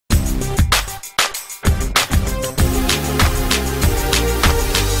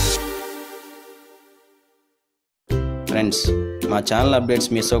Friends, మా channel updates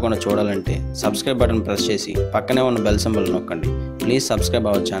miss అవ్వకుండా చూడాలంటే సబ్స్క్రైబ్ బటన్ ప్రెస్ చేసి పక్కనే ఉన్న బెల్ సింబల్ నొక్కండి. Please subscribe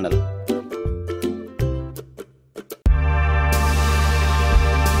our channel.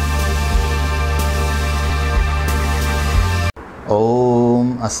 ఓం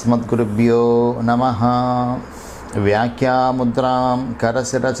అస్మద్గురుభ్యో నమః. వ్యాఖ్యాముద్రాం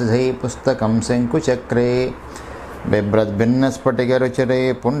కరశిరసిధై పుస్తకం శంకుచక్రే బిభ్రద్భిన్నస్ఫటికరుచిరే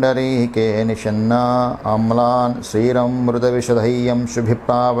పుండరీకే నిషన్నా అమ్లాన్ శ్రీరం మృతవిషధయ్యం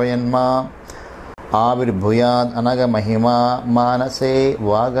శుభిప్లావయన్మా ఆవిర్భూయాద్ అనగమహిమా మానసే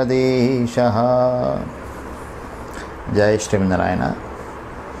వాగదేశః. జయ శ్రీమన్నారాయణ.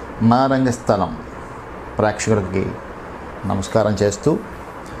 మా రంగస్థలం ప్రేక్షకులకి నమస్కారం చేస్తూ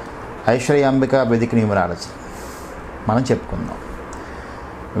ఐశ్వర్యాంబిక వేదిక న్యూమరాలజీ మనం చెప్పుకుందాం.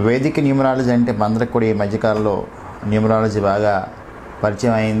 వేదిక న్యూమరాలజీ అంటే మనందరికి కూడా ఈ మధ్యకాలంలో న్యూమరాలజీ బాగా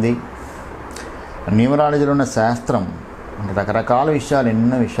పరిచయం అయింది. న్యూమరాలజీలో ఉన్న శాస్త్రం అంటే రకరకాల విషయాలు,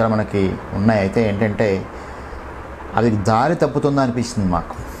 ఎన్నో విషయాలు మనకి ఉన్నాయి. అయితే ఏంటంటే అది దారి తప్పుతుందా అనిపిస్తుంది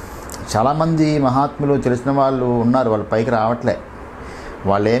మాకు. చాలామంది మహాత్ములు తెలిసిన వాళ్ళు ఉన్నారు, వాళ్ళు పైకి రావట్లే.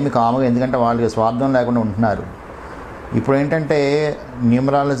 వాళ్ళు ఏమి కాముగా, ఎందుకంటే వాళ్ళకి స్వార్థం లేకుండా ఉంటున్నారు. ఇప్పుడు ఏంటంటే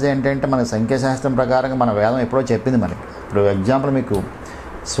న్యూమరాలజీ ఏంటంటే మన సంఖ్యాశాస్త్రం ప్రకారంగా మన వేదం ఎప్పుడో చెప్పింది మనకి. ఇప్పుడు ఎగ్జాంపుల్ మీకు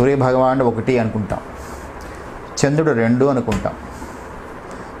సూర్య భగవానుడు 1 అనుకుంటాం, చంద్రుడు 2 అనుకుంటాం,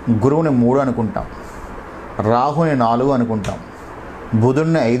 గురువుని 3 అనుకుంటాం, రాహుని 4 అనుకుంటాం,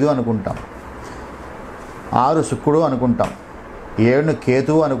 బుధుడిని 5 అనుకుంటాం, 6 శుక్రుడు అనుకుంటాం, 7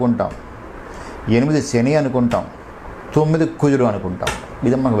 కేతువు అనుకుంటాం, 8 శని అనుకుంటాం, 9 కుజుడు అనుకుంటాం.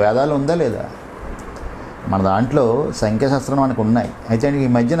 ఇది మనకు వేదాలు ఉందా లేదా? మన దాంట్లో సంఖ్యాశాస్త్రం మనకు ఉన్నాయి. అయితే ఈ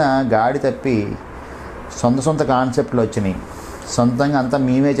మధ్యన గాడి తప్పి సొంత కాన్సెప్ట్లు వచ్చినాయి. సొంతంగా అంతా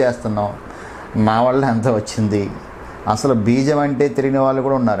మేమే చేస్తున్నాం, మా వల్ల ఎంత వచ్చింది. అసలు బీజం అంటే తెలియని వాళ్ళు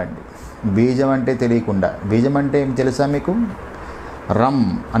కూడా ఉన్నారండి. బీజం అంటే తెలియకుండా, బీజం అంటే ఏం తెలుసా మీకు? రమ్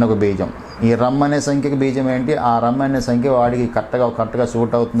అని ఒక బీజం. ఈ రమ్ అనే సంఖ్యకి బీజం ఏంటి? ఆ రమ్ అనే సంఖ్య వాడికి కరెక్ట్గా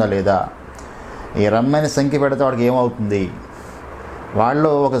సూట్ అవుతుందా లేదా? ఈ రమ్ అనే సంఖ్య పెడితే వాడికి ఏమవుతుంది?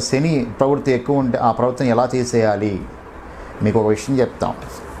 వాళ్ళలో ఒక శని ప్రవృత్తి ఎక్కువ ఉంటే ఆ ప్రవృత్తిని ఎలా తీసేయాలి? మీకు ఒక విషయం చెప్తాం.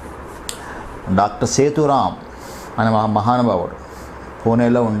 డాక్టర్ సేతురామ్ అనే మహానుభావుడు,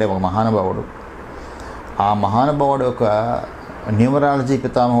 పూణేలో ఉండే ఒక మహానుభావుడు. ఆ మహానుభావుడు ఒక న్యూమరాలజీ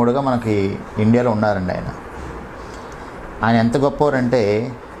పితామహుడుగా మనకి ఇండియాలో ఉన్నారండి. ఆయన ఎంత గొప్పవారంటే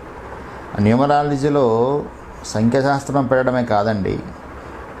న్యూమరాలజీలో సంఖ్యాశాస్త్రం పెట్టడమే కాదండి,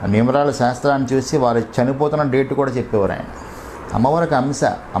 న్యూమరాలజీ శాస్త్రాన్ని చూసి వారు చనిపోతున్న డేట్ కూడా చెప్పేవారు ఆయన. అమ్మవారి యొక్క అంశ,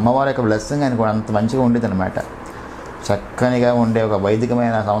 అమ్మవారి యొక్క బ్లెస్సింగ్ ఆయనకు అంత మంచిగా ఉండేది అనమాట. చక్కనిగా ఉండే ఒక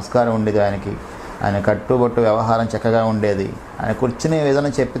వైదికమైన సంస్కారం ఉండేది ఆయనకి. ఆయన కట్టుబట్టు వ్యవహారం చక్కగా ఉండేది. ఆయన కూర్చుని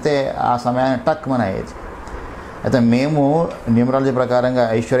ఏదైనా చెప్పితే ఆ సమయాన్ని టక్మని అయ్యేది. అయితే మేము న్యూమరాలజీ ప్రకారంగా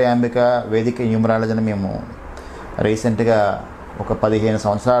ఐశ్వర్యాంబిక వేదిక న్యూమరాలజీని మేము రీసెంట్గా ఒక 15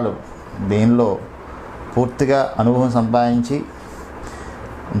 సంవత్సరాలు దీనిలో పూర్తిగా అనుభవం సంపాదించి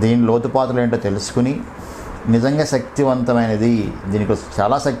దీని లోతుపాతులు ఏంటో తెలుసుకుని నిజంగా శక్తివంతమైనది, దీనికి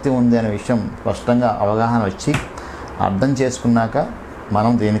చాలా శక్తి ఉంది అనే విషయం స్పష్టంగా అవగాహన వచ్చి అర్థం చేసుకున్నాక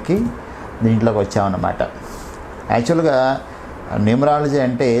మనం దీంట్లోకి వచ్చామన్నమాట. యాక్చువల్గా న్యూమరాలజీ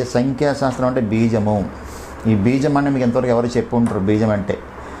అంటే సంఖ్యాశాస్త్రం అంటే బీజము. ఈ బీజం అంటే మీకు ఎంతవరకు ఎవరు చెప్పి ఉంటారు? బీజం అంటే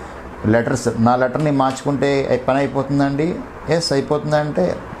లెటర్స్. నా లెటర్ని మార్చుకుంటే పని అయిపోతుందండి? ఎస్, అయిపోతుందంటే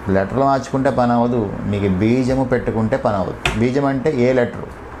లెటర్లు మార్చుకుంటే పని అవ్వదు, మీకు బీజము పెట్టుకుంటే పని అవ్వదు. బీజం అంటే ఏ లెటరు,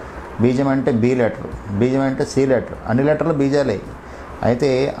 బీజం అంటే బి లెటరు, బీజం అంటే సి లెటరు, అన్ని లెటర్లు బీజాలే. అయితే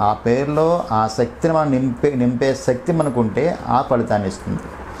ఆ పేరులో ఆ శక్తిని మనం నింపే శక్తి మనకుంటే ఆ ఫలితాన్ని ఇస్తుంది.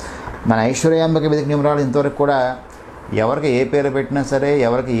 మన ఐశ్వర్యాంబిక వేదిక న్యూమరాలజీ ఇంతవరకు కూడా ఎవరికి ఏ పేరు పెట్టినా సరే,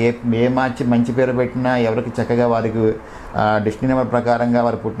 ఎవరికి ఏ మార్చి మంచి పేరు పెట్టినా, ఎవరికి చక్కగా వారికి డెస్టినీ నెంబర్ ప్రకారంగా,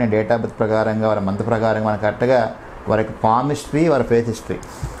 వారి పుట్టిన డేట్ ఆఫ్ బర్త్ ప్రకారంగా, వారి మంత్ ప్రకారంగా మన కరెక్ట్గా వారికి పామ్ హిస్టరీ, వారి ఫేస్ హిస్టరీ.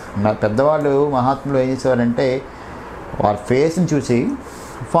 నా పెద్దవాళ్ళు మహాత్ములు ఏం చేసేవారంటే వారి ఫేస్ని చూసి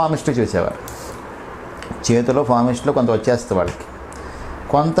ఫామ్ హిస్టరీ చూసేవారు. చేతిలో ఫామ్ హిస్టరీలో కొంత వచ్చేస్తుంది వాళ్ళకి,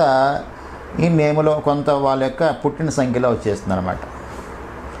 కొంత ఈ నేములో, కొంత వాళ్ళ యొక్క పుట్టిన సంఖ్యలో వచ్చేస్తుంది అనమాట.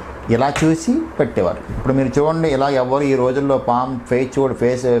 ఇలా చూసి పెట్టేవారు. ఇప్పుడు మీరు చూడండి, ఇలా ఎవరు ఈ రోజుల్లో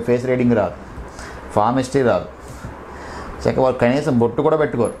ఫేస్ రీడింగ్ రాదు, ఫామ్ హిస్టరీ రాదు, చక్కగా వారు కనీసం బొట్టు కూడా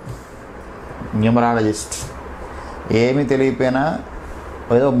పెట్టుకోరు. న్యూమరాలజిస్ట్ ఏమీ తెలియపోయినా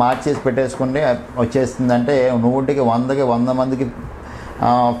ఏదో మార్చేసి పెట్టేసుకుంటే వచ్చేస్తుందంటే 100 మందికి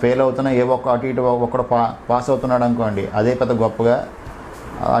ఫెయిల్ అవుతున్నా ఏవో అటు ఇటు ఒకడు పాస్ అవుతున్నాడు అనుకోండి, అదే పెద్ద గొప్పగా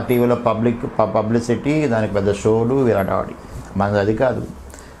ఆ టీవీలో పబ్లిసిటీ, దానికి పెద్ద షోలు విరాటాడి. మనది అది కాదు.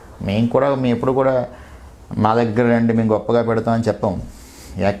 మేము ఎప్పుడు కూడా మా దగ్గర రండి మేము గొప్పగా పెడతామని చెప్పాం.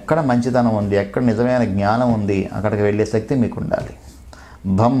 ఎక్కడ మంచితనం ఉంది, ఎక్కడ నిజమైన జ్ఞానం ఉంది, అక్కడికి వెళ్ళే శక్తి మీకు ఉండాలి.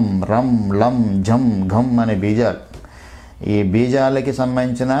 భం, రం, లం, ఝం, ఘం అనే బీజాలు ఈ బీజాలకి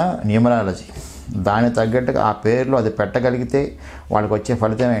సంబంధించిన న్యూమరాలజీ, దానికి తగ్గట్టుగా ఆ పేర్లు అది పెట్టగలిగితే వాళ్ళకి వచ్చే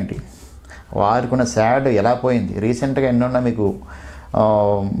ఫలితం ఏంటి, వారికి ఉన్న శాడ్ ఎలా పోయింది. రీసెంట్గా ఎన్నోన్నా మీకు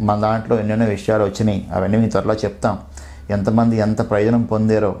మన దాంట్లో ఎన్నెన్నో విషయాలు వచ్చినాయి, అవన్నీ మీకు త్వరలో చెప్తాం. ఎంతమంది ఎంత ప్రయోజనం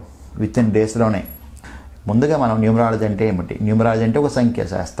పొందారో విత్ ఇన్ డేస్లోనే. ముందుగా మనం న్యూమరాలజీ అంటే ఏమిటి? న్యూమరాలజీ అంటే ఒక సంఖ్య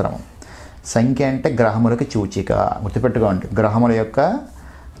శాస్త్రం. సంఖ్య అంటే గ్రహములకి సూచిక. గుర్తుపెట్టుకోండి, గ్రహముల యొక్క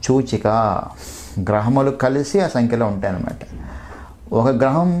సూచిక. గ్రహములు కలిసి ఆ సంఖ్యలో ఉంటాయన్నమాట. ఒక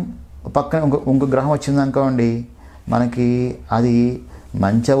గ్రహం పక్కన ఇంకో గ్రహం వచ్చిందనుకోండి, మనకి అది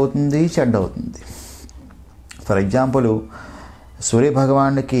మంచి అవుతుంది, చెడ్డ అవుతుంది. ఫర్ ఎగ్జాంపుల్,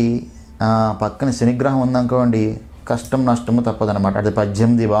 సూర్యభగవానుడికి పక్కన శనిగ్రహం ఉందనుకోండి, కష్టం నష్టము తప్పదనమాట. అది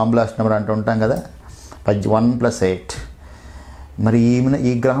 18 బాంబులాస్ట్ నెంబర్ అంటూ ఉంటాం కదా, 1+8. మరి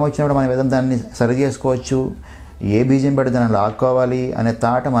ఈ గ్రహం వచ్చినప్పుడు మనం ఏదైనా దాన్ని సరి చేసుకోవచ్చు, ఏ బీజం పెట్టి దాన్ని లాక్కోవాలి అనే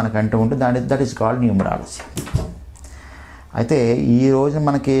తాట మనకంటూ ఉంటే దట్ ఈస్ కాల్డ్ న్యూమరాలజీ. అయితే ఈరోజు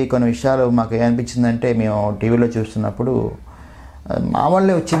మనకి కొన్ని విషయాలు మాకు ఏమనిపించిందంటే, మేము టీవీలో చూస్తున్నప్పుడు మా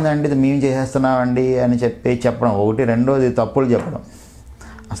వాళ్ళే వచ్చిందండి, ఇది మేము చేసేస్తున్నామండి అని చెప్పడం ఒకటి. రెండోది తప్పులు చెప్పడం.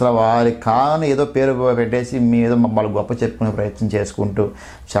 అసలు వారికి కాని ఏదో పేరు పెట్టేసి మీ ఏదో వాళ్ళు గొప్ప చెప్పుకునే ప్రయత్నం చేసుకుంటూ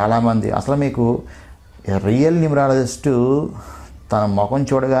చాలామంది. అసలు మీకు రియల్ న్యూమరాలజిస్టు తన ముఖం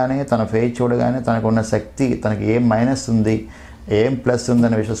చూడగానే, తన ఫేస్ చూడగానే తనకున్న శక్తి, తనకి ఏం మైనస్ ఉంది, ఏం ప్లస్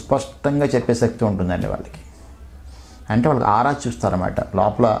ఉందనే విషయం స్పష్టంగా చెప్పే శక్తి ఉంటుందండి వాళ్ళకి. అంటే వాళ్ళకి ఆరా చూస్తారన్నమాట.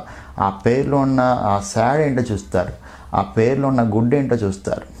 లోపల ఆ పేరులో ఉన్న ఆ శాడ్ ఏంటో చూస్తారు, ఆ పేరులో ఉన్న గుడ్ ఏంటో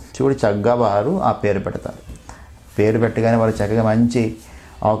చూస్తారు. చూడి చక్కగా వారు ఆ పేరు పెడతారు. పేరు పెట్టగానే వాళ్ళు చక్కగా మంచి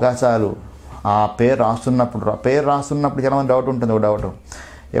అవకాశాలు. ఆ పేరు రాస్తున్నప్పుడు చాలామంది డౌట్ ఉంటుంది. ఒక డౌట్,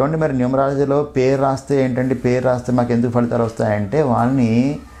 ఏమంటే మరి న్యూమరాలజీలో పేరు రాస్తే ఏంటంటే, పేరు రాస్తే మాకు ఎందుకు ఫలితాలు వస్తాయంటే, వాళ్ళని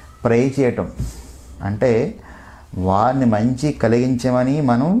ప్రే చేయటం, అంటే వారిని మంచి కలిగించమని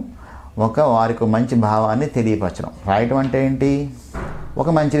మనం వారికి మంచి భావాన్ని తెలియపరచడం. రాయటం అంటే ఏంటి? ఒక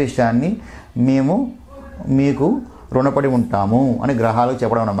మంచి విషయాన్ని మేము మీకు రుణపడి ఉంటాము అని గ్రహాలకు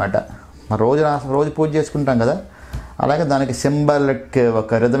చెప్పడం అన్నమాట. రోజు పూజ చేసుకుంటాం కదా, అలాగే దానికి సింబాలిక్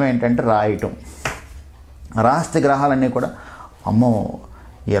ఒక రిధం ఏంటంటే రాయటం. రాస్తే గ్రహాలన్నీ కూడా అమ్మో,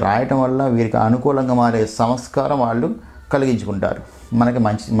 ఈ రాయటం వల్ల వీరికి అనుకూలంగా మారే సంస్కారం వాళ్ళు కలిగించుకుంటారు. మనకి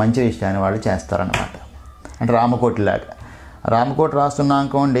మంచి విషయాన్ని వాళ్ళు చేస్తారన్నమాట. అంటే రామకోటిలాగా. రామకోటి రాస్తున్నాం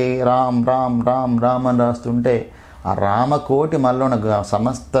అనుకోండి, రామ్ రామ్ రామ్ రామ్ అని రాస్తుంటే ఆ రామకోటి మనలో ఉన్న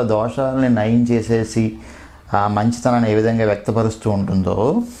సమస్త దోషాలని నయం చేసేసి ఆ మంచితనాన్ని ఏ విధంగా వ్యక్తపరుస్తూ ఉంటుందో,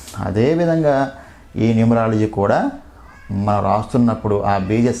 అదేవిధంగా ఈ న్యూమరాలజీ కూడా మనం రాస్తున్నప్పుడు ఆ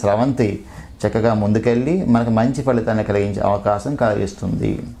బీజ స్రవంతి చక్కగా ముందుకెళ్ళి మనకు మంచి ఫలితాన్ని కలిగించే అవకాశం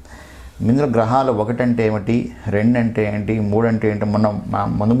కలిగిస్తుంది. ఇందులో గ్రహాలు 1 అంటే ఏమిటి, 2 అంటే ఏంటి, 3 అంటే ఏంటి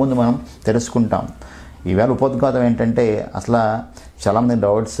ముందు మనం తెలుసుకుంటాం. ఈవేళ ఉపోద్ఘాతం ఏంటంటే, అసలు చాలామంది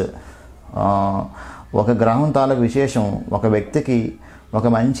డౌట్స్. ఒక గ్రహం తాలూకు విశేషం, ఒక వ్యక్తికి ఒక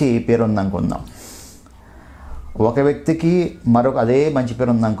మంచి పేరు ఉందనుకుందాం, ఒక వ్యక్తికి మరొక అదే మంచి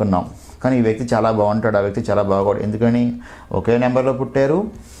పేరు ఉందనుకున్నాం, కానీ ఈ వ్యక్తి చాలా బాగుంటాడు, ఆ వ్యక్తి చాలా బాగోడు. ఎందుకని? ఒకే నెంబర్లో పుట్టారు.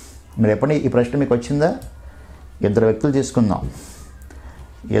 మీరు ఎప్పుడైనా ఈ ప్రశ్న మీకు వచ్చిందా? 2 వ్యక్తులు తీసుకుందాం.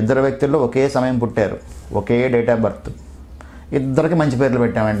 2 వ్యక్తుల్లో ఒకే సమయం పుట్టారు, ఒకే డేట్ ఆఫ్ బర్త్, ఇద్దరికి మంచి పేర్లు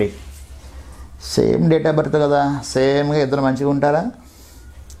పెట్టామండి. సేమ్ డేట్ ఆఫ్ బర్త్ కదా, సేమ్గా ఇద్దరు మంచిగా ఉంటారా?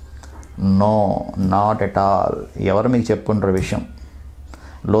 No, not at all. ఎవరు మీకు చెప్పుకుంటారు విషయం?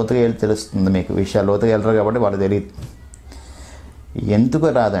 లోతుగా వెళ్ళి తెలుస్తుంది మీకు విషయాలు. లోతుగా వెళ్ళరు కాబట్టి వాళ్ళు తెలియదు. ఎందుకు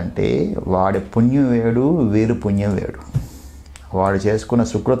రాదంటే, వాడి పుణ్యం వేడు, వీరు పుణ్యం వేడు. వాడు చేసుకున్న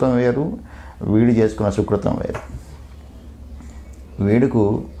సుకృతం వేరు, వీడు చేసుకున్న సుకృతం వేరు. వీడుకు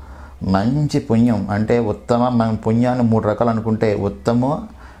మంచి పుణ్యం అంటే ఉత్తమ. మనం పుణ్యాన్ని 3 రకాలు అనుకుంటే, ఉత్తమ,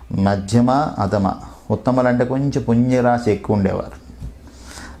 మధ్యమ, అధమ. ఉత్తమలు అంటే కొంచెం పుణ్యరాశి ఎక్కువ ఉండేవారు,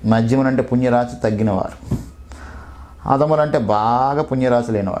 మధ్యములు అంటే పుణ్యరాశి తగ్గినవారు, అధములు అంటే బాగా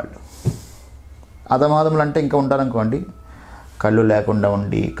పుణ్యరాశి లేనివాళ్ళు. అధమాధములు అంటే ఇంకా ఉంటారనుకోండి, కళ్ళు లేకుండా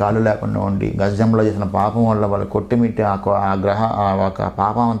ఉండి, కాళ్ళు లేకుండా ఉండి, గజంలో చేసిన పాపం వల్ల వాళ్ళు కొట్టిమిట్టి ఆ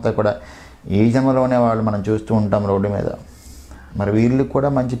పాపం అంతా కూడా ఈ జన్మలోనే వాళ్ళు మనం చూస్తూ ఉంటాం రోడ్డు మీద. మరి వీళ్ళు కూడా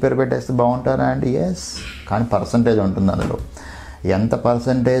మంచి పేరు పెట్టేస్తే బాగుంటారా అండి? ఎస్, కానీ పర్సంటేజ్ ఉంటుంది అందులో. ఎంత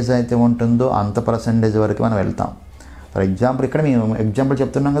పర్సంటేజ్ అయితే ఉంటుందో అంత పర్సంటేజ్ వరకు మనం వెళ్తాం. ఫర్ ఎగ్జాంపుల్, ఇక్కడ మేము ఎగ్జాంపుల్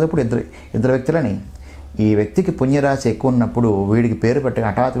చెప్తున్నాం కదా, ఇప్పుడు ఇద్దరు వ్యక్తులని. ఈ వ్యక్తికి పుణ్యరాశి ఎక్కువ ఉన్నప్పుడు వీడికి పేరు పెట్టి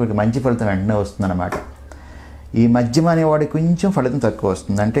హఠాత్ వీడికి మంచి ఫలితం వెంటనే వస్తుందన్నమాట. ఈ మధ్యమ అనేవాడికి కొంచెం ఫలితం తక్కువ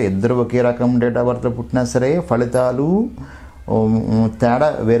వస్తుంది. అంటే ఇద్దరు ఒకే రకం డేట్ ఆఫ్ బర్త్లో పుట్టినా సరే ఫలితాలు తేడా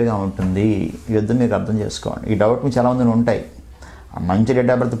వేరుగా ఉంటుంది. ఈ యుద్ధం మీకు అర్థం చేసుకోండి. ఈ డౌట్ మీకు చాలామంది ఉంటాయి. మంచి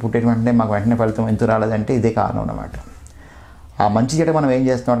డేట్ ఆఫ్ బర్త్ పుట్టిన వెంటనే మాకు వెంటనే ఫలితం ఎందుకు రాలేదంటే ఇదే కారణం అన్నమాట. ఆ మంచి చెడు మనం ఏం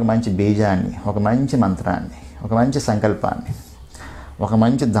చేస్తాం? ఒక మంచి బీజాన్ని, ఒక మంచి మంత్రాన్ని, ఒక మంచి సంకల్పాన్ని, ఒక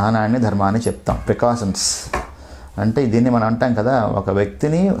మంచి దానాన్ని, ధర్మాన్ని చెప్తాం. ప్రికాషన్స్ అంటే దీన్ని మనం అంటాం కదా, ఒక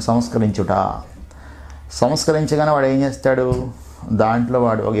వ్యక్తిని సంస్కరించుట. సంస్కరించగానే వాడు ఏం చేస్తాడు, దాంట్లో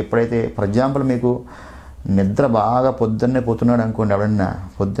వాడు ఎప్పుడైతే ఫర్ ఎగ్జాంపుల్ మీకు నిద్ర బాగా పొద్దున్నే పోతున్నాడు అనుకోండి, ఎవడన్నా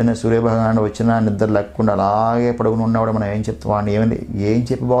పొద్దున్నే సూర్యభగవానుడు వచ్చినా నిద్ర లేకుండా అలాగే పడుకుని ఉన్నవాడు మనం ఏం చెప్తాం వాడిని, ఏం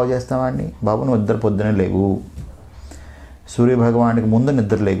చెప్పి బాగు చేస్తాం వాడిని, బాబు నువ్వు నిద్ర పొద్దునే లేవు, సూర్యభగవానుడికి ముందు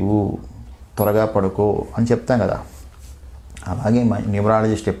నిద్ర లేవు, త్వరగా పడుకో అని చెప్తాం కదా. అలాగే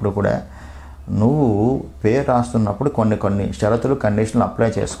న్యూమరాలజిస్ట్ ఎప్పుడు కూడా నువ్వు పేరు రాస్తున్నప్పుడు కొన్ని షరతులు కండిషన్లు అప్లై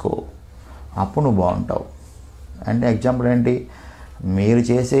చేసుకో, అప్పుడు నువ్వు బాగుంటావు. అంటే ఎగ్జాంపుల్ ఏంటి, మీరు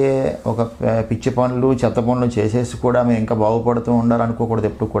చేసే ఒక పిచ్చి పనులు చెత్త పనులు చేసేసి కూడా మీరు ఇంకా బాగుపడుతూ ఉండాలనుకోకూడదు.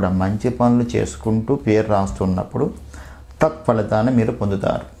 ఎప్పుడు కూడా మంచి పనులు చేసుకుంటూ పేరు రాస్తున్నప్పుడు తత్ఫలితాన్ని మీరు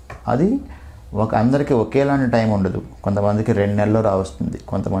పొందుతారు. అది అందరికీ ఒకేలాంటి టైం ఉండదు. కొంతమందికి 2 నెలల్లో రావస్తుంది,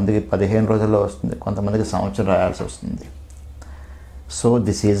 కొంతమందికి 15 రోజుల్లో వస్తుంది, కొంతమందికి సంవత్సరం రాయాల్సి వస్తుంది. So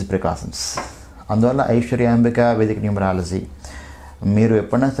this is precautions. అందువల్ల ఐశ్వర్యాంబిక వేదిక న్యూమరాలజీ మీరు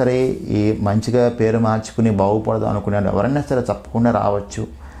ఎప్పుడైనా సరే ఈ మంచిగా పేరు మార్చుకుని బాగుపడదు అనుకునే ఎవరైనా సరే తప్పకుండా రావచ్చు.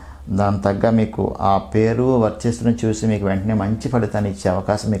 దాని తగ్గ మీకు ఆ పేరు వర్చస్సును చూసి మీకు వెంటనే మంచి ఫలితాన్ని ఇచ్చే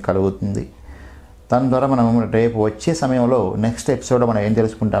అవకాశం మీకు కలుగుతుంది. దాని ద్వారా మనం రేపు వచ్చే సమయంలో నెక్స్ట్ ఎపిసోడ్లో మనం ఏం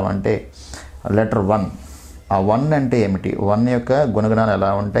తెలుసుకుంటామంటే లెటర్ 1. ఆ 1 అంటే ఏమిటి, 1 యొక్క గుణగణాలు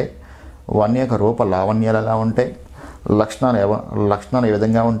ఎలా ఉంటాయి, 1 యొక్క రూప లావణ్యాలు ఎలా ఉంటాయి, లక్షణాలు ఏ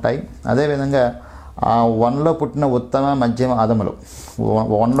విధంగా ఉంటాయి. అదేవిధంగా ఆ 1లో పుట్టిన ఉత్తమ మధ్యమ అధములు,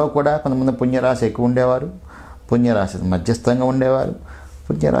 1లో కూడా కొంతమంది పుణ్యరాశి ఎక్కువ ఉండేవారు, పుణ్యరాశి మధ్యస్థంగా ఉండేవారు,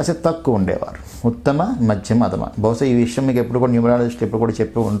 పుణ్యరాశి తక్కువ ఉండేవారు, ఉత్తమ మధ్యమ అధమ. బహుశా ఈ విషయం మీకు ఎప్పుడు కూడా న్యూమరాలజిస్టులు ఎప్పుడు కూడా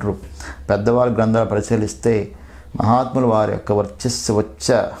చెప్పి ఉంటారు. పెద్దవాళ్ళ గ్రంథాలు పరిశీలిస్తే మహాత్ములు వారి యొక్క వర్చస్సు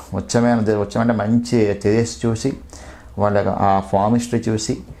వచ్చమైన మంచి తేజస్సు చూసి, వాళ్ళ యొక్క ఆ ఫార్మ్ హిస్టరీ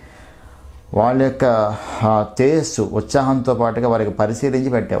చూసి, వాళ్ళ యొక్క తేజస్సు ఉత్సాహంతో పాటుగా వారికి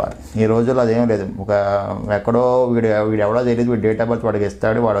పరిశీలించి పెట్టేవారు. ఈ రోజుల్లో అదేం లేదు, ఎక్కడో వీడు ఎవడో తెలియదు, వీడు డేట్ ఆఫ్ బర్త్ వాడికి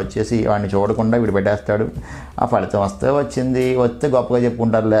ఇస్తాడు, వాడు వచ్చేసి వాడిని చూడకుండా వీడు పెట్టేస్తాడు, ఆ ఫలితం వస్తే గొప్పగా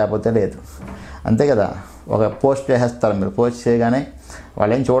చెప్పుకుంటారు, లేకపోతే లేదు. అంతే కదా, ఒక పోస్ట్ చేసేస్తారు. మీరు పోస్ట్ చేయగానే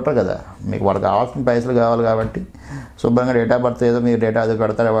వాళ్ళు ఏం చూడరు కదా, మీకు వాళ్ళకి కావాల్సిన పైసలు కావాలి కాబట్టి శుభ్రంగా డేట్ ఆఫ్ బర్త్ ఏదో మీరు డేటా అది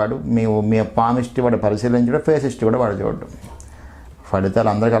పెడతారు, వాడు మీ ఫామ్ హిస్టరీ వాడు పరిశీలించడం, ఫేస్ హిస్టరీ కూడా వాడు చూడడం. ఫలితాలు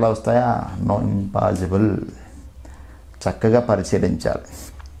అందరికీ అలా వస్తాయా? No, impossible. చక్కగా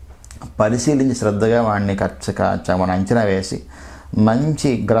పరిశీలించి శ్రద్ధగా వాడిని మన అంచనా వేసి మంచి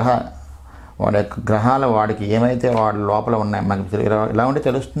వాడి యొక్క గ్రహాల వాడికి ఏమైతే వాడి లోపల ఉన్నాయి మనకి ఇలా ఉంటే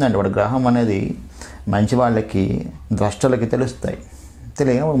తెలుస్తుందండి. వాడి గ్రహం అనేది మంచి వాళ్ళకి ద్రష్టలకి తెలుస్తాయి.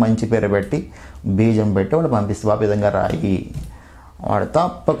 తెలియని ఒక మంచి పేరు పెట్టి బీజం పెట్టి వాడు పంపిస్తే ఆ విధంగా రాయి, వాడు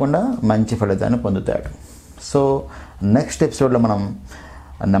తప్పకుండా మంచి ఫలితాన్ని పొందుతాడు. సో నెక్స్ట్ ఎపిసోడ్లో మనం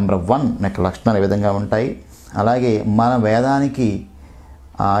నెంబర్ 1 నాకు లక్షణాలు ఏ విధంగా ఉంటాయి, అలాగే మన వేదానికి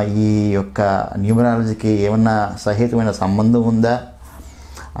ఈ యొక్క న్యూమరాలజీకి ఏమన్నా సహితమైన సంబంధం ఉందా,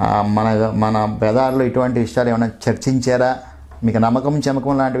 మన వేదాల్లో ఇటువంటి విషయాలు ఏమైనా చర్చించారా, మీకు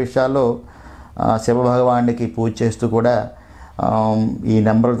నమ్మకం లాంటి విషయాల్లో శివభగవానుడికి పూజ చేస్తూ కూడా ఈ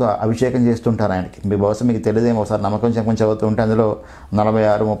నెంబర్తో అభిషేకం చేస్తుంటారు ఆయనకి. బహుశా మీకు తెలియదేమో, ఒకసారి నమ్మకం చదువుతూ ఉంటే అందులో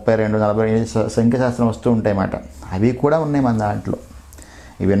 46, 32, 45 సంఖ్యాశాస్త్రం వస్తూ ఉంటాయి అన్నమాట. అవి కూడా ఉన్నాయి మన దాంట్లో.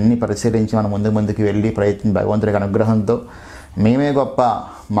 ఇవన్నీ పరిశీలించి మనం ముందుకు వెళ్ళి భగవంతుడికి అనుగ్రహంతో మేమే గొప్ప,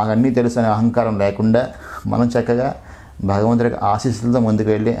 మాకన్నీ తెలుసు అనే అహంకారం లేకుండా మనం చక్కగా భగవంతుడికి ఆశీస్సులతో ముందుకు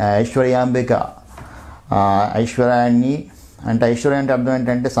వెళ్ళి ఐశ్వర్యాంబిక, ఐశ్వర్యాన్ని అంటే ఐశ్వర్యం అంటే అర్థం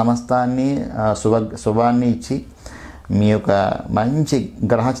ఏంటంటే సమస్తాన్ని శుభాన్ని ఇచ్చి మీ యొక్క మంచి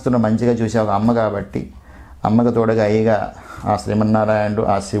గ్రహస్థితులను మంచిగా చూసే ఒక అమ్మ కాబట్టి, అమ్మకు తోడుగా అయ్యగా ఆ శ్రీమన్నారాయణుడు,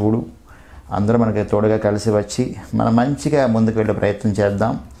 ఆ శివుడు అందరూ మనకి తోడుగా కలిసి వచ్చి మనం మంచిగా ముందుకు వెళ్ళే ప్రయత్నం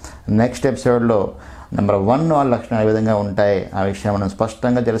చేద్దాం. నెక్స్ట్ ఎపిసోడ్లో నెంబర్ 1 వాళ్ళ లక్షణాలు ఏ విధంగా ఉంటాయి ఆ విషయం మనం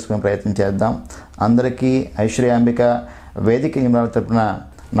స్పష్టంగా తెలుసుకునే ప్రయత్నం చేద్దాం. అందరికీ ఐశ్వర్యాంబిక వేదిక న్యూమరాలజీ తరపున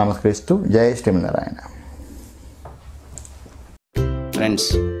నమస్కరిస్తూ జై శ్రీమన్నారాయణ. ఫ్రెండ్స్,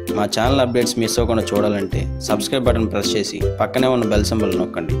 మా ఛానల్ అప్డేట్స్ మిస్ అవ్వకుండా చూడాలంటే సబ్స్క్రైబ్ బటన్ ప్రెస్ చేసి పక్కనే ఉన్న బెల్ సింబల్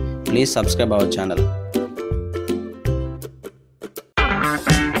నొక్కండి. Please subscribe our channel.